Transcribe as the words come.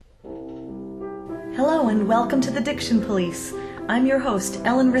Hello and welcome to the Diction Police. I'm your host,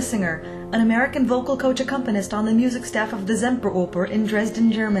 Ellen Rissinger, an American vocal coach accompanist on the music staff of the Semperoper in Dresden,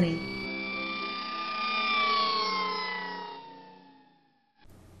 Germany.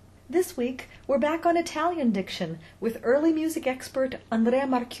 This week, we're back on Italian diction with early music expert Andrea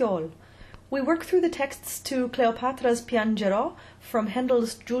Marchiol. We work through the texts to Cleopatra's Piangerò from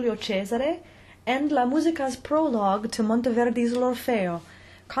Handel's Giulio Cesare and La Musica's prologue to Monteverdi's L'Orfeo,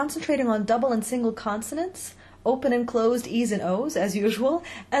 concentrating on double and single consonants, open and closed E's and O's, as usual,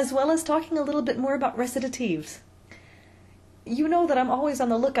 as well as talking a little bit more about recitatives. You know that I'm always on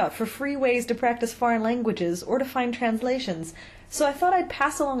the lookout for free ways to practice foreign languages or to find translations, so I thought I'd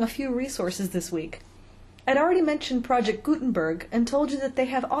pass along a few resources this week. I'd already mentioned Project Gutenberg and told you that they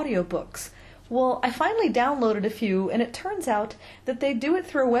have audiobooks. Well, I finally downloaded a few, and it turns out that they do it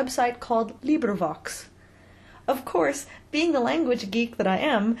through a website called LibriVox. Of course, being the language geek that I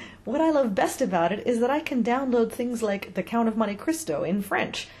am, what I love best about it is that I can download things like The Count of Monte Cristo in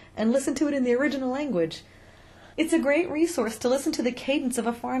French and listen to it in the original language. It's a great resource to listen to the cadence of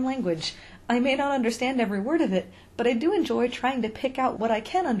a foreign language. I may not understand every word of it, but I do enjoy trying to pick out what I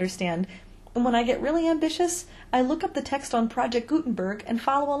can understand, and when I get really ambitious, I look up the text on Project Gutenberg and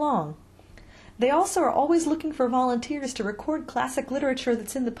follow along. They also are always looking for volunteers to record classic literature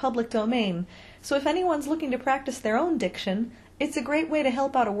that's in the public domain, so if anyone's looking to practice their own diction, it's a great way to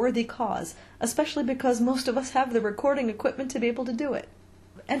help out a worthy cause, especially because most of us have the recording equipment to be able to do it.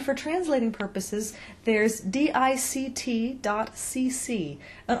 And for translating purposes, there's dict.cc,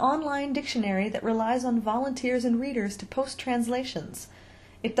 an online dictionary that relies on volunteers and readers to post translations.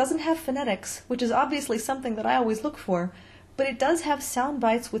 It doesn't have phonetics, which is obviously something that I always look for, but it does have sound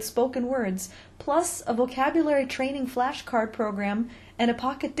bites with spoken words, plus a vocabulary training flashcard program and a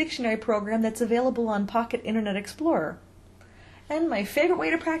pocket dictionary program that's available on Pocket Internet Explorer. And my favorite way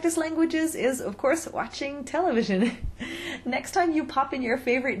to practice languages is, of course, watching television. Next time you pop in your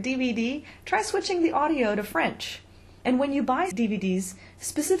favorite DVD, try switching the audio to French. And when you buy DVDs,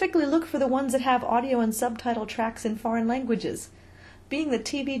 specifically look for the ones that have audio and subtitle tracks in foreign languages. Being the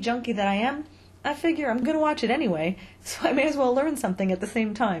TV junkie that I am, I figure I'm going to watch it anyway, so I may as well learn something at the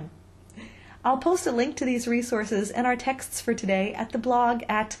same time. I'll post a link to these resources and our texts for today at the blog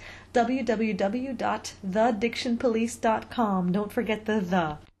at www.thedictionpolice.com. Don't forget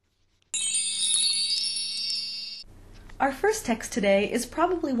the. Our first text today is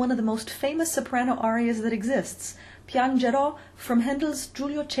probably one of the most famous soprano arias that exists, Piangerò from Handel's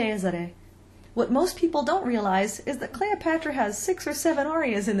Giulio Cesare. What most people don't realize is that Cleopatra has 6 or 7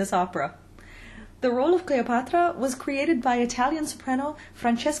 arias in this opera. The role of Cleopatra was created by Italian soprano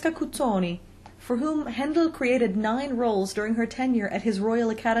Francesca Cuzzoni, for whom Handel created 9 roles during her tenure at his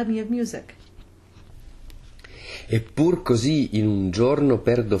Royal Academy of Music. Eppur così in un giorno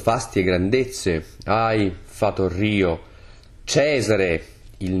perdo fasti e grandezze, ahi, fato Rio, Cesare,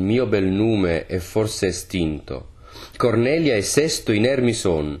 il mio bel nume è forse estinto, Cornelia e Sesto inermi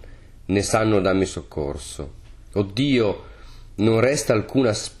son, ne sanno dammi soccorso. O Dio, non resta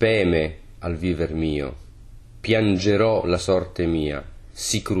alcuna speme al viver mio, piangerò la sorte mia,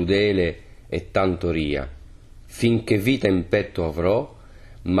 sì crudele e tanto ria, finché vita in petto avrò,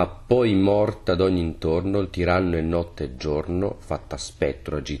 ma poi morta d'ogni intorno il tiranno e notte e giorno fatta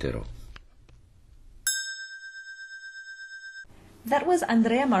spettro agiterò. That was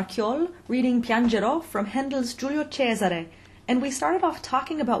Andrea Marchiol reading Piangerò from Handel's Giulio Cesare, and we started off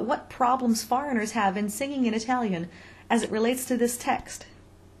talking about what problems foreigners have in singing in Italian as it relates to this text.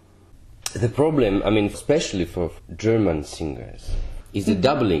 The problem, especially for German singers, is the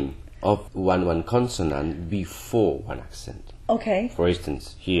doubling of one consonant before one accent. Okay. For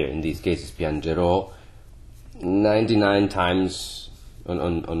instance, here in these cases, Piangerò, 99 times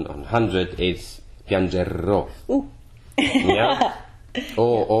on 100 it's Piangerò. Ooh. Yeah.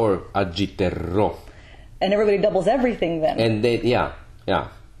 or agiterò. And everybody doubles everything then. And they, yeah.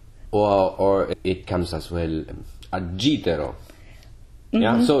 Or it comes as well, agiterò.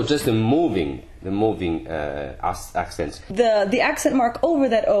 Yeah, so just the moving accents. The accent mark over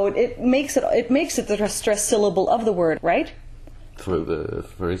that O, it makes it the stress syllable of the word, right?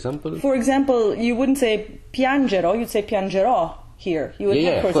 For example. For example, you wouldn't say piangero, you'd say piangerò here. You would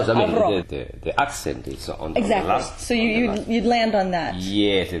of course. The accent is on exactly. On the last. So you'd land on that.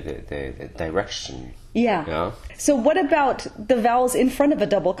 Yeah, the direction. Yeah. So what about the vowels in front of a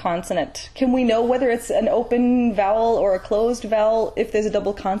double consonant? Can we know whether it's an open vowel or a closed vowel if there's a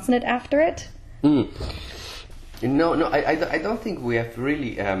double consonant after it? No, I don't think we have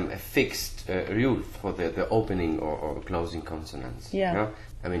really a fixed rule for the opening or closing consonants. Yeah.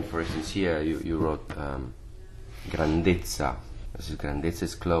 For instance, here you wrote grandezza. Grandezza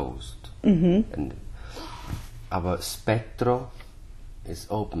is closed. And our spettro is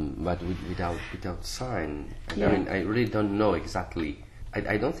open, but without sign. Yeah. I mean, I really don't know exactly.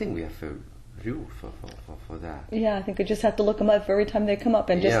 I don't think we have a rule for that. Yeah, I think we just have to look them up every time they come up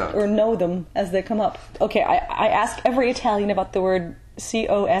and just Yeah. or know them as they come up. Okay, I ask every Italian about the word cosi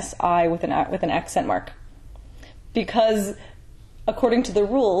with an accent mark, because according to the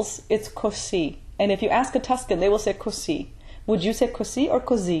rules, it's così. And if you ask a Tuscan, they will say così. Would you say così or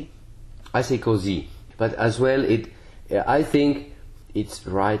così? I say così, but as well, I think it's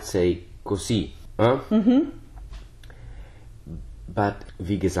right say così. Huh? But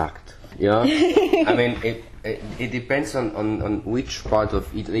wie gesagt, yeah. I mean, it depends on which part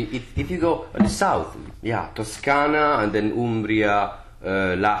of Italy. If you go on the south, yeah, Toscana and then Umbria,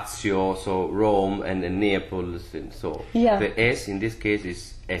 Lazio, so Rome and then Naples, and so Yeah. the S in this case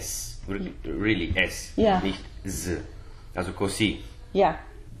is S, really S, Yeah. nicht Z, also così. Yeah.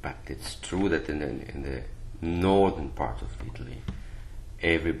 But it's true that in the northern part of Italy,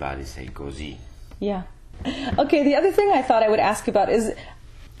 everybody say così. Yeah. Okay, the other thing I thought I would ask about is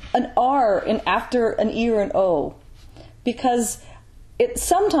an R in after an E or an O. Because it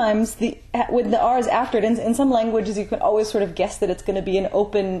sometimes, when the R is after it, in some languages you can always sort of guess that it's going to be an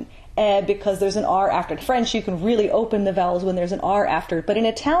open E because there's an R after it. In French, you can really open the vowels when there's an R after it. But in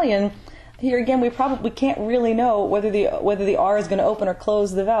Italian, here again, we probably can't really know whether the R is going to open or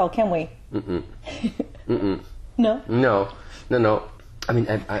close the vowel, can we? No? No. I mean,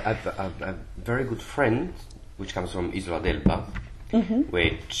 I've a very good friend, which comes from Isola d'Elba,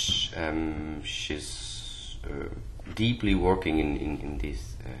 which she's deeply working in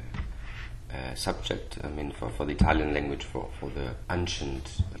this subject. I mean, for the Italian language, for the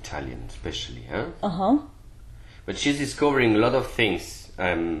ancient Italian especially. Huh? But she's discovering a lot of things,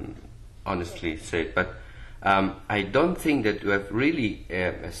 honestly said. But I don't think that you have really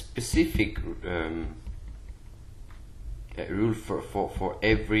a specific rule for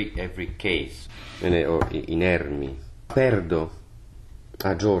every case. Or inermi. Perdo.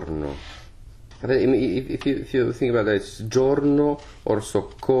 A giorno. If you think about it, it's giorno or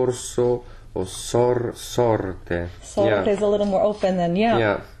soccorso or sorte. Sorte is a little more open then, yeah.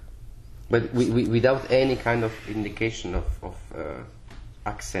 Yeah. But without any kind of indication of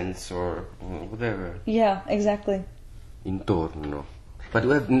accents or whatever. Yeah, exactly. Intorno. But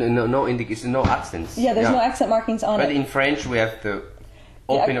we have no indication, no accents. Yeah, there's no accent markings on but it. in French we have the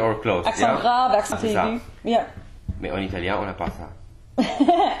open or closed. Accent grave, accent aigu. Yeah. Mais en italien on n'a pas ça.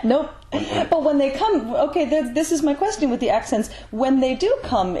 Nope. But when they come, okay, this is my question with the accents. When they do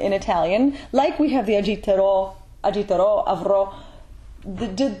come in Italian, like we have the agiterò, avrò,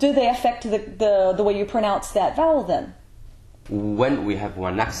 do they affect the way you pronounce that vowel then? When we have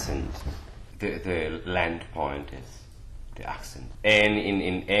one accent, the land point is the accent. And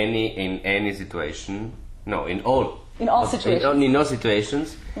in any situation, no, in all situations. In all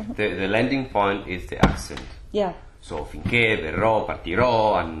situations, the landing point is the accent. Yeah. So finché, verrò,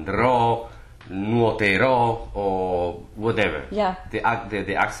 partirò, andrò, nuoterò, or whatever. Yeah.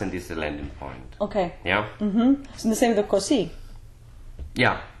 The accent is the landing point. Okay. Yeah? So the same with the così.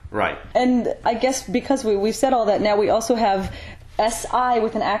 Yeah, right. And I guess because we've said all that, now we also have SI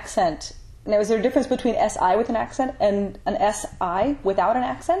with an accent. Now, is there a difference between SI with an accent and an SI without an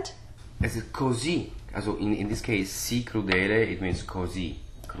accent? As a così. Also in this case, si crudele, it means così,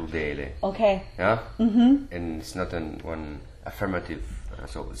 crudele. Okay. Yeah? And it's not one affirmative,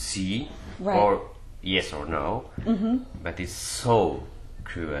 so si, Right. or yes or no, but it's so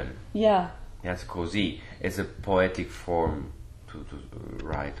cruel. Yeah. That's così. It's a poetic form to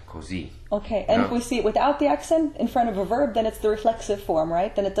write così. Okay, and Yeah. if we see it without the accent in front of a verb, then it's the reflexive form,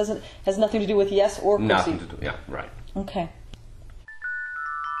 right? Then it has nothing to do with yes or così. Nothing to do, yeah, right. Okay.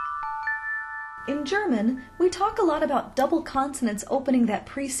 In German, we talk a lot about double consonants opening that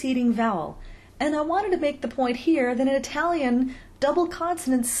preceding vowel. And I wanted to make the point here that in Italian, double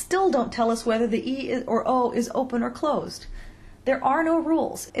consonants still don't tell us whether the E or O is open or closed. There are no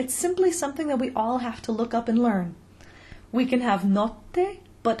rules. It's simply something that we all have to look up and learn. We can have notte,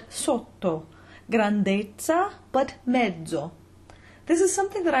 but sotto. Grandezza, but mezzo. This is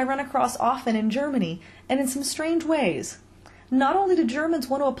something that I run across often in Germany, and in some strange ways. Not only do Germans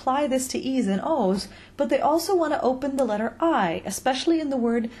want to apply this to E's and O's, but they also want to open the letter I, especially in the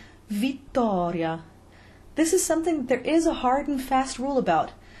word vittoria. This is something that there is a hard and fast rule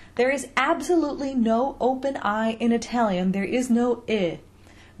about. There is absolutely no open I in Italian. There is no I.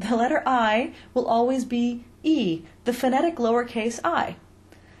 The letter I will always be E, the phonetic lowercase I.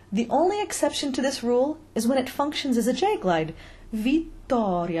 The only exception to this rule is when it functions as a J-glide,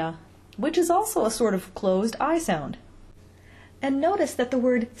 vittoria, which is also a sort of closed I sound. And notice that the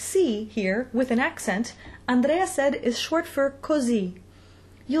word si here, with an accent, Andrea said is short for così.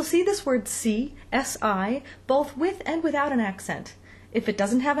 You'll see this word si, S-I, both with and without an accent. If it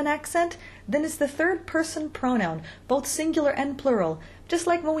doesn't have an accent, then it's the third person pronoun, both singular and plural, just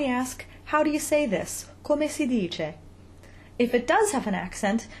like when we ask, how do you say this? Come si dice? If it does have an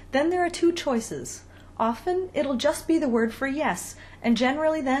accent, then there are two choices. Often, it'll just be the word for yes, and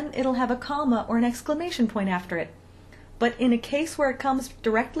generally then it'll have a comma or an exclamation point after it. But in a case where it comes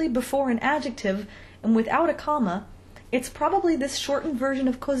directly before an adjective and without a comma, it's probably this shortened version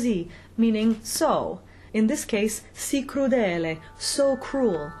of così, meaning so. In this case, si crudele, so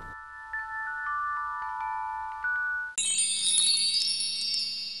cruel.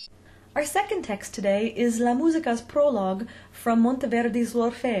 Our second text today is La Musica's prologue from Monteverdi's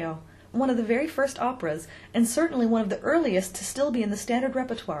L'Orfeo, one of the very first operas, and certainly one of the earliest to still be in the standard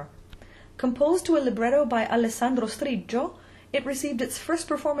repertoire. Composed to a libretto by Alessandro Striggio, it received its first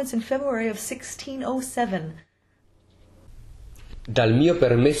performance in February of 1607. Dal mio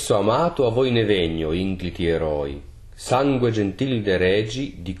permesso amato a voi ne vegno, incliti eroi, sangue gentil de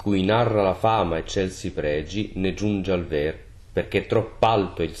regi, di cui narra la fama eccelsi pregi, ne giunge al ver, perché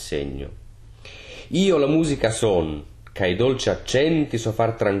tropp'alto è il segno. Io la musica son, c'ai dolci accenti so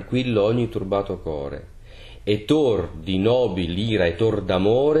far tranquillo ogni turbato core, e tor di nobil ira e tor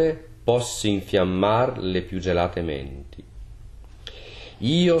d'amore possi infiammar le più gelate menti.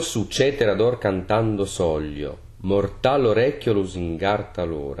 Io su cetera d'or cantando soglio, mortal orecchio lusingar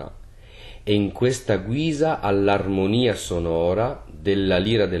talora, e in questa guisa all'armonia sonora della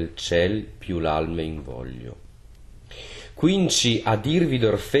lira del ciel più l'alme invoglio. Quinci a dirvi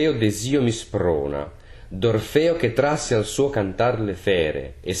d'Orfeo desio mi sprona, d'Orfeo che trasse al suo cantar le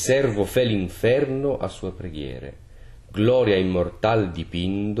fere, e servo fe l'inferno a sue preghiere, gloria immortal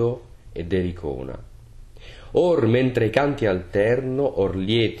dipindo ed ericona. Or mentre i canti alterno, or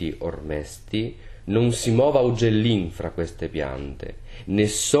lieti or mesti, non si mova ugellin fra queste piante, né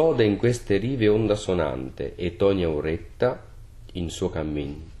sode in queste rive onda sonante, e ogni auretta in suo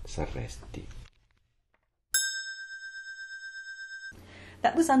cammin s'arresti.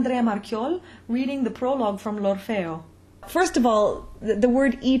 That was Andrea Marchiol reading the prologue from L'Orfeo. First of all, the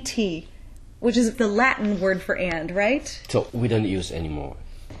word et, which is the Latin word for and, right? So we don't use anymore.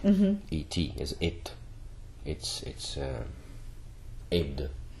 Mm-hmm. Et is it. It's id.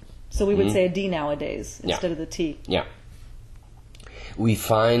 So we would say a D nowadays instead Yeah. of the T. Yeah. We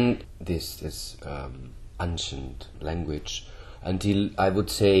find this ancient language until, I would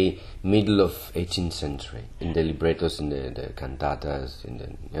say, middle of 18th century, in the librettos, in the cantatas,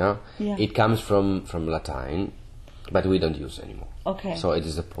 Yeah. It comes from Latin, but we don't use anymore. Okay. So it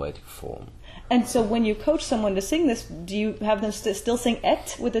is a poetic form. And so when you coach someone to sing this, do you have them still sing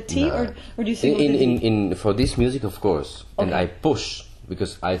et with a T, No. or do you sing with a D? For this music, of course, and Okay. I push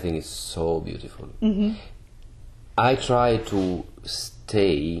because I think it's so beautiful. Mm-hmm. I try to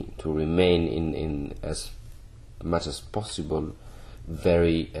remain in as much as possible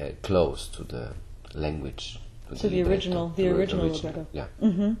very close to the language. So the original libretto. Yeah.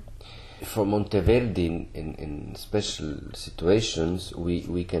 Mm-hmm. For Monteverdi, in special situations,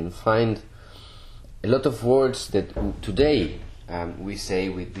 we can find a lot of words that today we say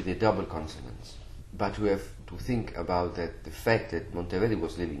with the double consonants. But we have to think about the fact that Monteverdi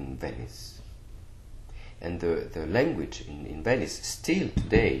was living in Venice. And the language in Venice, still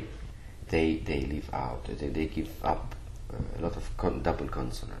today, they leave out, they give up a lot of double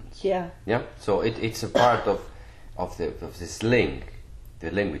consonants. Yeah. Yeah. So it's a part of this link,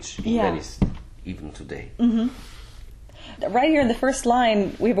 the language in Yeah. Venice, even today. Mm-hmm. Right here in the first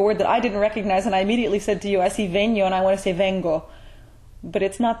line, we have a word that I didn't recognize, and I immediately said to you, I see vegno, and I want to say vengo. But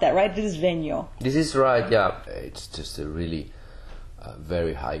it's not that, right? It is vegno. This is right, yeah. It's just a really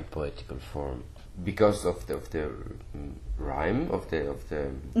very high poetical form because of the rhyme of the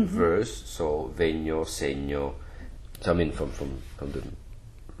verse. So vegno, segno. So I mean from the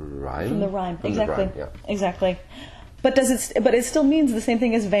rhyme. From the rhyme, From exactly. The rhyme, yeah. Exactly. But it still means the same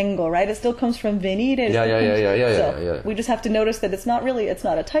thing as vengo, right? It still comes from venire. Yeah. We just have to notice that it's not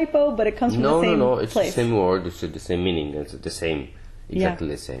a typo, but it comes from the same place. No, it's the same word, it's the same meaning, it's the same, exactly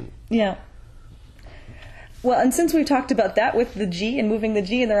the same. Yeah. Well, and since we talked about that with the G and moving the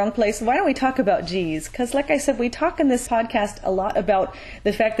G in the wrong place, why don't we talk about G's? Because like I said, we talk in this podcast a lot about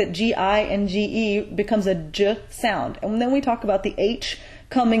the fact that GI and GE becomes a J sound. And then we talk about the H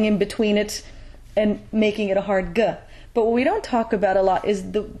coming in between it and making it a hard G. But what we don't talk about a lot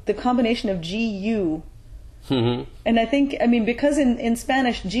is the combination of GU. Mm-hmm. And I think, because in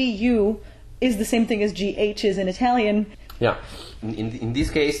Spanish, GU is the same thing as GH is in Italian. Yeah. In this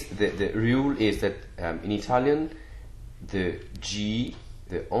case, the rule is that in Italian, the G,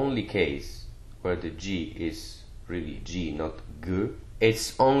 the only case where the G is really G, not G,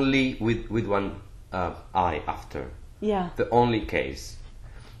 it's only with one I after. Yeah. The only case.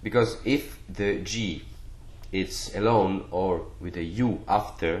 Because if the G is alone or with a U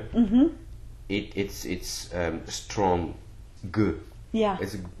after, it's strong G. Yeah.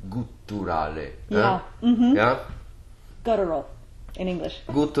 It's gutturale. Yeah. Yeah? Guttural in English.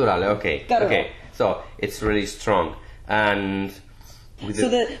 Gutturale, okay. Guttural. Okay. So it's really strong. And with So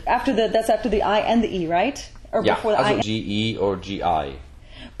that's after the I and the E, right? Or yeah, before the I. also GE or GI.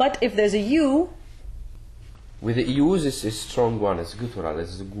 But if there's a U, With the U's is strong one, it's guttural,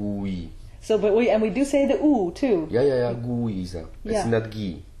 it's gui. so we do say the U too. Yeah, guisa. It's Yeah. not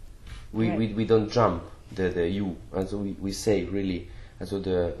gi. Right. We don't jump the U. And so we say really, also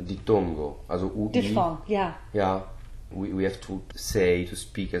the ditongo, also ui. Diphthong, yeah. Yeah, we have to say, to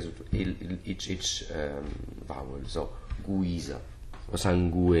speak as each vowel. So guisa, or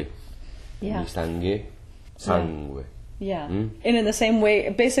sangue. Yeah. Sangue, sangue. Yeah. And in the same way,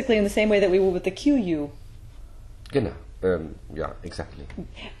 basically in the same way that we would with the QU. Genau. Yeah, exactly.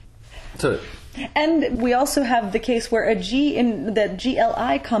 So, And we also have the case where a G in that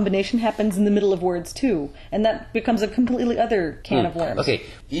GLI combination happens in the middle of words too, and that becomes a completely other can of worms. okay,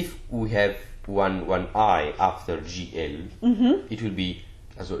 if we have one I after GL, it will be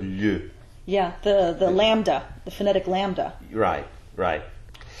also le. Yeah, the lambda, the phonetic lambda. Right.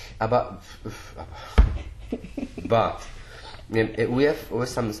 But we have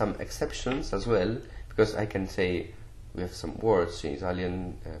some exceptions as well, because I can say we have some words in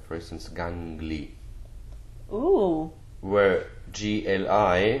Italian, for instance, gangli, Ooh. where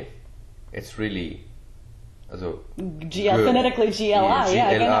GLI, it's really also Phonetically GLI,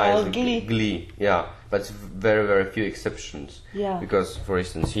 yeah. GLI Again, is gli, yeah. But it's very, very few exceptions. Yeah. Because, for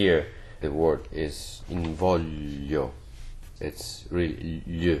instance, here the word is invoglio. It's really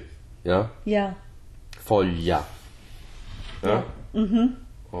lieu, yeah. Yeah. Foglia, Yeah.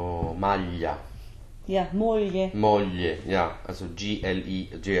 or maglia, Yeah, moglie. moglie, yeah. Also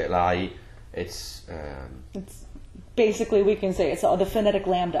GLI, it's It's basically, we can say it's all the phonetic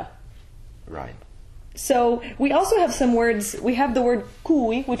lambda. right. So we also have some words. We have the word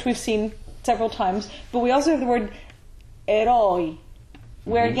cui, which we've seen several times, but we also have the word eroi,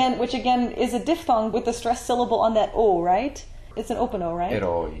 which again is a diphthong with the stressed syllable on that o, right? It's an open o, right?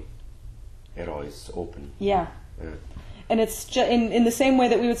 Eroi is open. Yeah. Yeah. And it's in the same way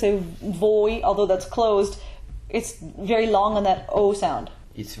that we would say voi, although that's closed, it's very long on that o sound.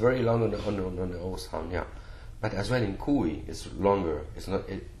 It's very long on the O sound, yeah. But as well in kui, it's longer. It's not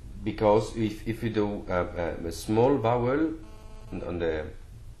because if you do a small vowel on the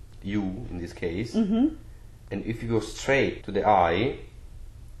U in this case, and if you go straight to the I,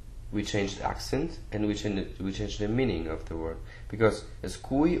 we change the accent and we change the meaning of the word, because it's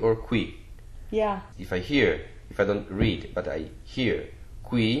kui or qui. Yeah. If I don't read but I hear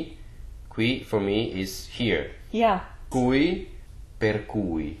qui for me is here. Yeah. Cui per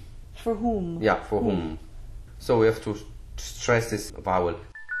cui. For whom? Yeah, for whom. So we have to stress this vowel.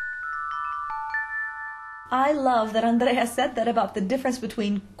 I love that Andrea said that about the difference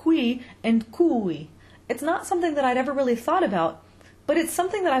between qui and cui. It's not something that I'd ever really thought about, but it's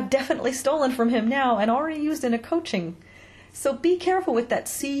something that I've definitely stolen from him now and already used in a coaching. So be careful with that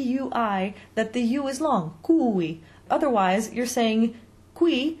C-U-I, that the U is long, cui. Otherwise, you're saying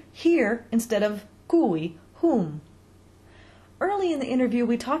qui, here, instead of cui, whom. Early in the interview,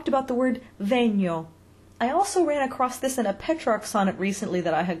 we talked about the word vegno. I also ran across this in a Petrarch sonnet recently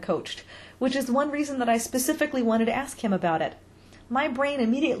that I had coached, which is one reason that I specifically wanted to ask him about it. My brain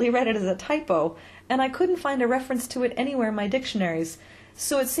immediately read it as a typo, and I couldn't find a reference to it anywhere in my dictionaries,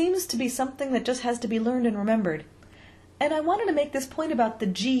 so it seems to be something that just has to be learned and remembered. And I wanted to make this point about the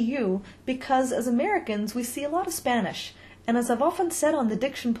GU because as Americans we see a lot of Spanish, and as I've often said on the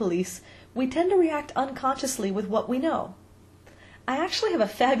Diction Police, we tend to react unconsciously with what we know. I actually have a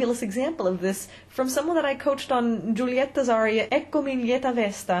fabulous example of this from someone that I coached on Giulietta's aria Eccomi lieta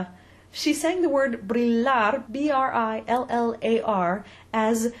vesta. She sang the word brillar, B-R-I-L-L-A-R,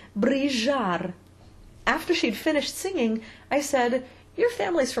 as brillar. After she'd finished singing, I said, "Your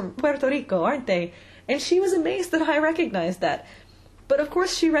family's from Puerto Rico, aren't they?" And she was amazed that I recognized that. But of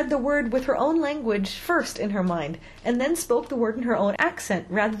course she read the word with her own language first in her mind, and then spoke the word in her own accent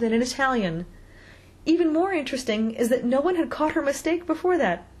rather than in Italian. Even more interesting is that no one had caught her mistake before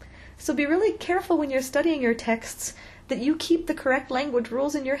that. So be really careful when you're studying your texts that you keep the correct language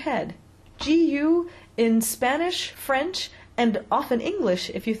rules in your head. GU in Spanish, French, and often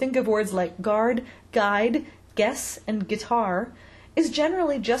English, if you think of words like guard, guide, guess, and guitar, is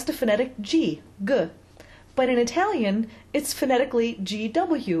generally just a phonetic G, G. But in Italian, it's phonetically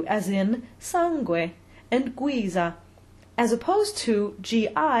GW, as in sangue, and guisa, as opposed to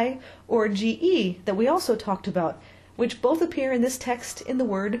GI or GE that we also talked about, which both appear in this text in the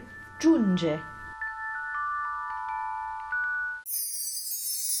word giunge.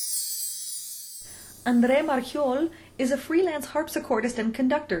 André Marchiol is a freelance harpsichordist and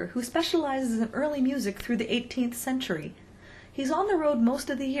conductor who specializes in early music through the 18th century. He's on the road most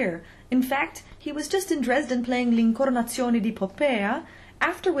of the year. In fact, he was just in Dresden playing L'Incoronazione di Poppea,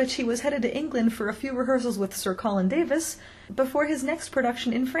 after which he was headed to England for a few rehearsals with Sir Colin Davis before his next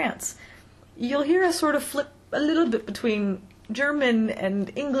production in France. You'll hear us sort of flip a little bit between German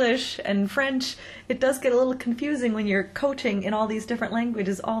and English and French. It does get a little confusing when you're coaching in all these different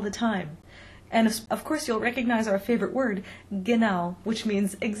languages all the time. And of course you'll recognize our favorite word, genau, which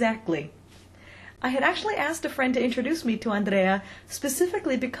means exactly. I had actually asked a friend to introduce me to Andrea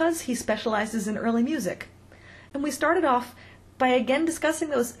specifically because he specializes in early music. And we started off by again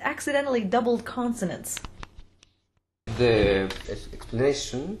discussing those accidentally doubled consonants. The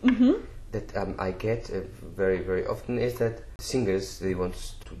explanation that I get very, very often is that singers, they want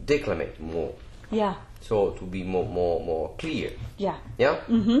to declamate more. Yeah. So to be more clear. Yeah. Yeah?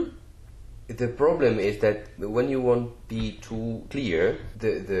 Mm-hmm. The problem is that when you want to be too clear,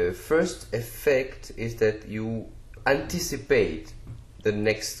 the first effect is that you anticipate the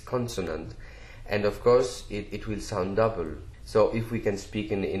next consonant, and of course it will sound double. So if we can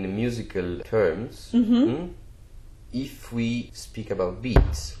speak in musical terms, if we speak about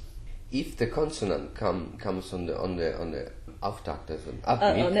beats, if the consonant comes on the Auftakt, as an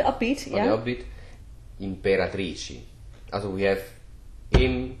upbeat, on the upbeat, yeah. On the upbeat, imperatrici. Also we have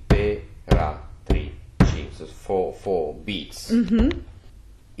imperatrici, so four beats.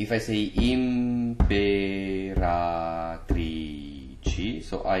 If I say imperatrici,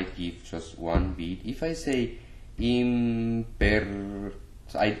 so I give just one beat. If I say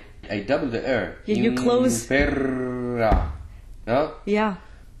so I double the You close. Impera, no? Yeah.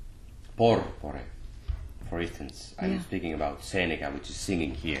 Porpore, for instance. I'm speaking about Seneca, which is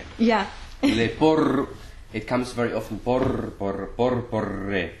singing here. Yeah. It comes very often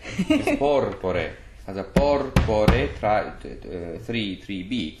porpore. It's porpore. As a porpore, three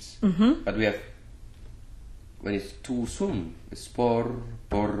beats. But we have, when it's too soon, it's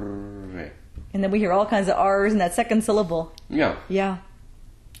porpore. And then we hear all kinds of R's in that second syllable. Yeah. Yeah.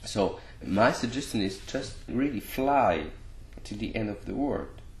 So my suggestion is just really fly to the end of the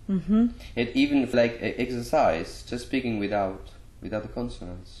word. And even like exercise, just speaking without the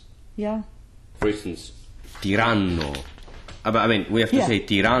consonants. Yeah. For instance, tiranno. I mean, we have to say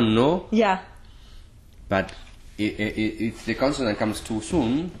tiranno. Yeah. But if the consonant comes too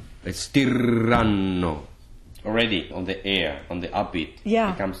soon, it's tiranno. Already on the air, on the upbeat.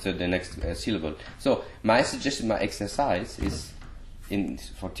 Yeah. It comes to the next syllable. So my suggestion, my exercise is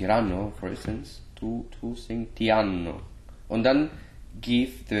for tiranno, for instance, to sing tianno, and then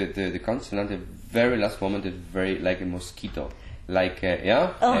give the consonant at the very last moment, very like a mosquito, like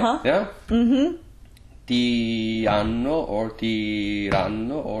yeah. Tianno or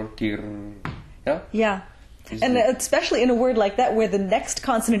tiranno or tir. Yeah. Yeah. And especially in a word like that where the next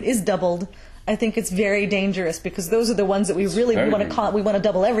consonant is doubled, I think it's very dangerous because those are the ones that we really want to call. We want to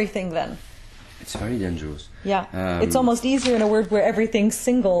double everything then. It's very dangerous. Yeah. It's almost easier in a word where everything's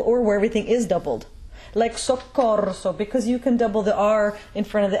single or where everything is doubled. Like soccorso, because you can double the R in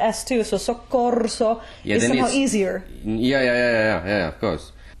front of the S too. So soccorso is somehow easier. Yeah, of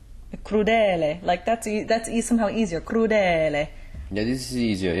course. Crudele, like that's somehow easier. Crudele. Yeah, this is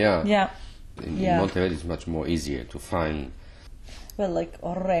easier. Yeah. Yeah. In Monteverdi, it's much more easier to find. Well, like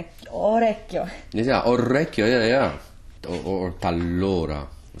orecchio. Yeah, orecchio. Yeah. Or talora,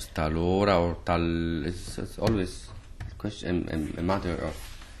 or tal. It's always a question, a matter of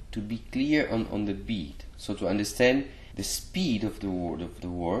to be clear on the beat, so to understand the speed of the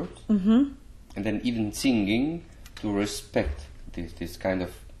word, and then even singing to respect this kind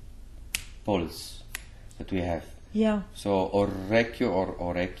of pulse that we have. Yeah. So orecchio or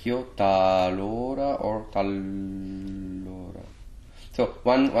orecchio, talora or talora. So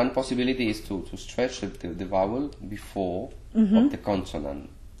one possibility is to stretch the vowel before of the consonant.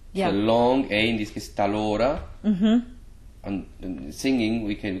 Yeah. The long A, in this case talora. And singing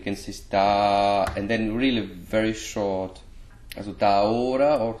we can say sta, and then really very short. So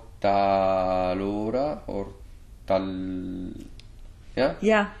taora or talora or tal. Yeah.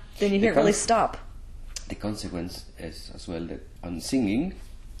 Yeah. Then you hear it really stop. The consequence is as well that on singing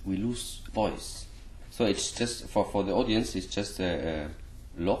we lose voice. So it's just for the audience. It's just a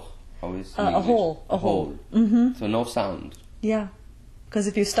loch. How is a hole. A hole. So no sound. Yeah. Because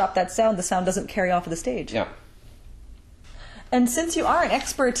if you stop that sound, the sound doesn't carry off of the stage. Yeah. And since you are an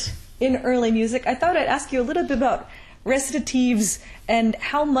expert in early music, I thought I'd ask you a little bit about recitatives and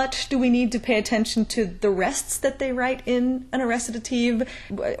how much do we need to pay attention to the rests that they write in a recitative,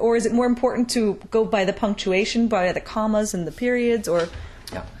 or is it more important to go by the punctuation, by the commas and the periods, or...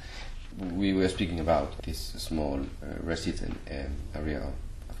 Yeah. We were speaking about this small recital area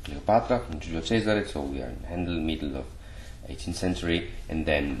of Cleopatra from Giulio Cesare, so we are in Handel, middle of 18th century, and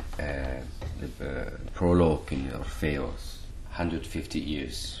then the prologue in Orpheus, 150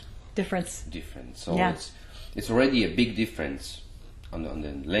 years difference. So yeah. It's already a big difference on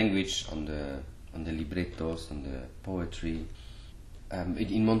the language, on the librettos, on the poetry.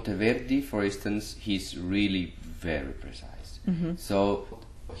 In Monteverdi, for instance, he's really very precise. Mm-hmm. So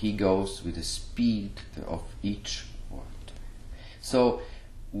he goes with the speed of each word. So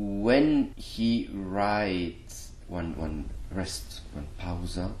when he writes one rest, one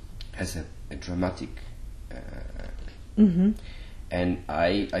pausa, as a dramatic, mm-hmm. and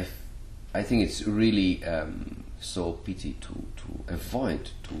I think it's really so pity to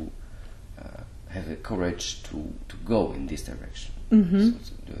avoid to have the courage to go in this direction. Mm-hmm.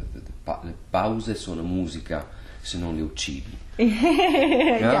 So le pause sono musica se non le uccidi.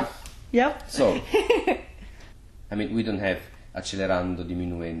 Yeah. Yep. So, I mean, we don't have accelerando,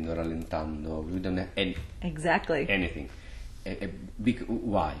 diminuendo, rallentando. We don't have Exactly. anything.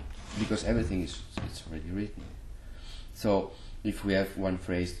 Why? Because everything it's already written. So, if we have one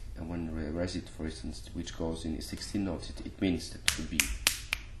phrase and one recit, for instance, which goes in 16 notes, it means that it should be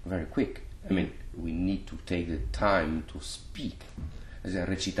very quick. I mean, we need to take the time to speak. As a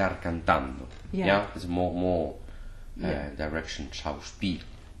recitar cantando. Yeah. There's more direction, Schauspiel.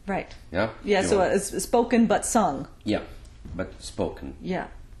 Right. Yeah. Yeah. So it's spoken but sung. Yeah, but spoken. Yeah.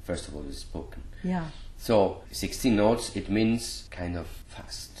 First of all, it's spoken. Yeah. So 16 notes, it means kind of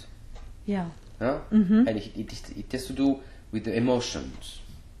fast. Yeah. Huh? Mm-hmm. And it has to do with the emotions.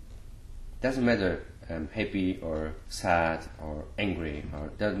 Doesn't matter happy or sad or angry, or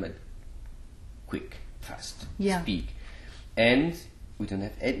doesn't matter. Quick, fast, Yeah. speak. And we don't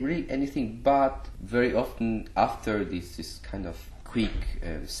have really anything, but very often after this kind of quick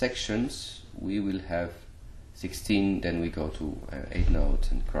sections, we will have 16, then we go to 8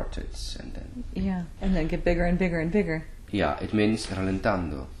 notes and quartets, and then... Yeah, and then get bigger and bigger and bigger. Yeah, it means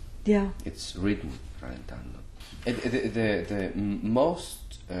rallentando. Yeah. It's written rallentando. The most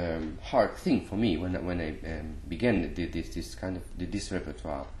hard thing for me when I began this kind of this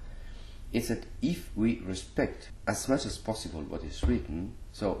repertoire is that if we respect as much as possible what is written,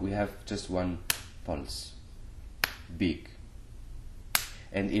 so we have just one pulse, big,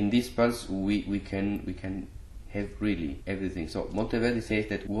 and in this pulse we can have really everything. So Monteverdi says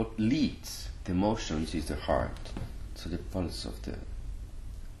that what leads the emotions is the heart, so the pulse of the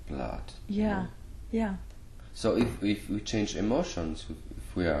blood. Yeah. Yeah. So if we change emotions,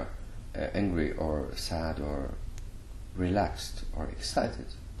 if we are angry or sad or relaxed or excited,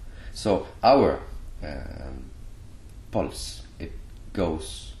 so our pulse, it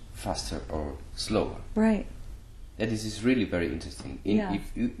goes faster or slower. Right. That is really very interesting. Yeah.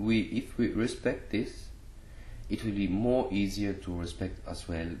 If we respect this, it will be more easier to respect as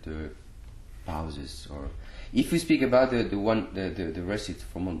well the pauses. Or if we speak about the recit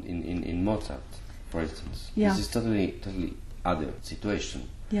from in Mozart, for instance, Yeah. this is totally other situation.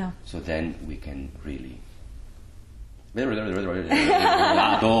 Yeah. So then we can really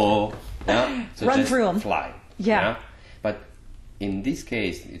yeah? So Run just through 'em. fly. Yeah. But in this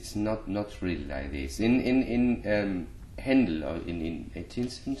case, it's not really like this. In Handel, or in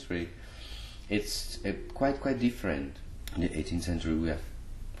 18th century, it's quite different. In the 18th century, we have,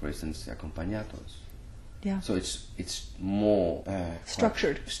 for instance, accompagnatos. Yeah. So it's more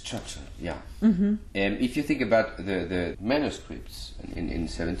Structured. Structured, yeah. Mm-hmm. If you think about the manuscripts in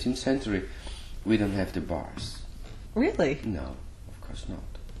 17th century, we don't have the bars. Really? No, of course not.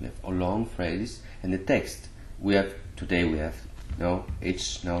 We have a long phrase, and the text today we have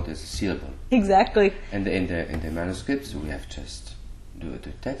each note is a syllable. Exactly. And in the manuscripts we have just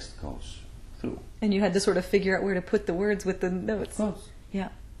the text goes through. And you had to sort of figure out where to put the words with the notes. Of course. Yeah.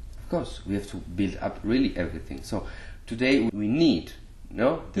 Of course, we have to build up really everything. So today we need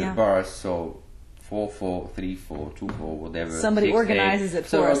the Yeah. bars. So 4/4, 3/4, 2/4, whatever. Somebody 6/8. organizes it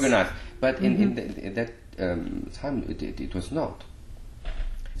so for us. organized. But in that time it was not.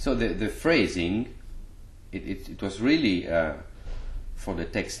 So the phrasing, it was really for the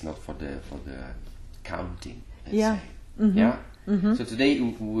text, not for the counting. Let's Yeah. say. Mm-hmm. Yeah. Mm-hmm. So today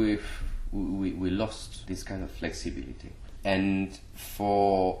we lost this kind of flexibility, and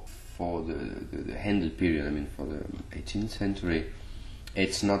for the Handel period, I mean for the 18th century,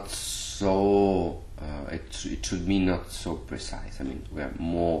 it's not so. It should be not so precise. I mean, we are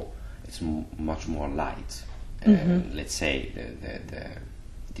more. It's much more light. Let's say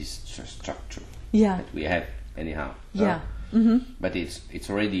this structure that we have anyhow. Yeah. But it's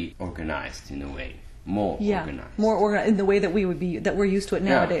already organized in a way. More organized. More organized in the way that we're used to it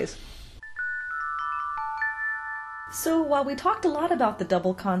nowadays. So while we talked a lot about the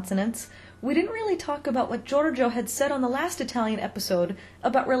double consonants, we didn't really talk about what Giorgio had said on the last Italian episode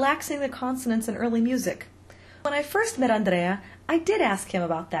about relaxing the consonants in early music. When I first met Andrea, I did ask him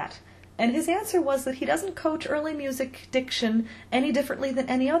about that, and his answer was that he doesn't coach early music diction any differently than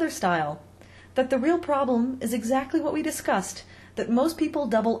any other style. That the real problem is exactly what we discussed, that most people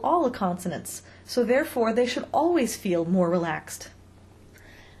double all the consonants, so therefore they should always feel more relaxed.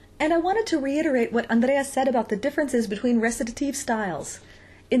 And I wanted to reiterate what Andrea said about the differences between recitative styles.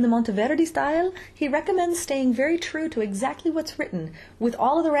 In the Monteverdi style, he recommends staying very true to exactly what's written, with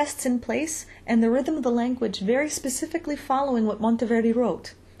all of the rests in place and the rhythm of the language very specifically following what Monteverdi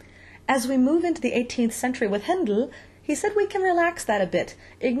wrote. As we move into the 18th century with Handel, he said we can relax that a bit,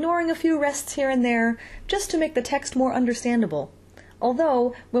 ignoring a few rests here and there, just to make the text more understandable.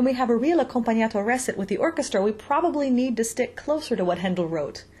 Although, when we have a real accompagnato recit with the orchestra, we probably need to stick closer to what Handel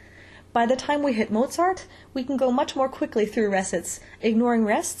wrote. By the time we hit Mozart, we can go much more quickly through recits, ignoring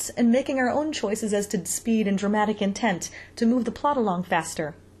rests and making our own choices as to speed and dramatic intent to move the plot along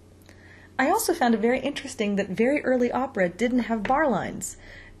faster. I also found it very interesting that very early opera didn't have bar lines.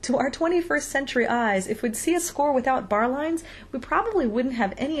 To our 21st century eyes, if we'd see a score without bar lines, we probably wouldn't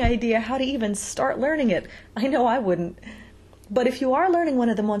have any idea how to even start learning it. I know I wouldn't. But if you are learning one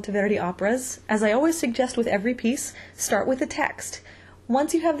of the Monteverdi operas, as I always suggest with every piece, start with the text.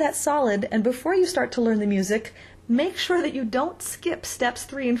 Once you have that solid, and before you start to learn the music, make sure that you don't skip steps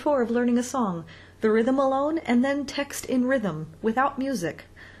 3 and 4 of learning a song, the rhythm alone, and then text in rhythm, without music.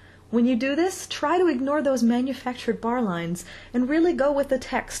 When you do this, try to ignore those manufactured bar lines and really go with the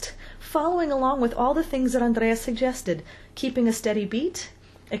text, following along with all the things that Andrea suggested, keeping a steady beat,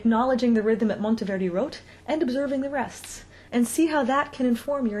 acknowledging the rhythm that Monteverdi wrote, and observing the rests, and see how that can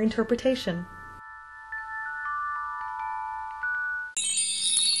inform your interpretation.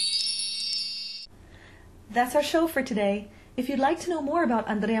 That's our show for today. If you'd like to know more about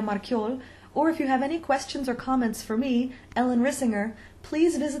Andrea Marchiol, or if you have any questions or comments for me, Ellen Rissinger,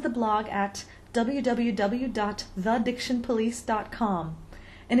 please visit the blog at www.thedictionpolice.com.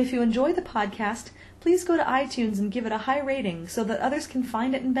 And if you enjoy the podcast, please go to iTunes and give it a high rating so that others can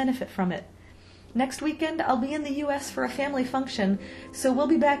find it and benefit from it. Next weekend, I'll be in the U.S. for a family function, so we'll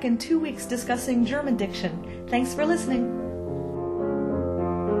be back in 2 weeks discussing German diction. Thanks for listening.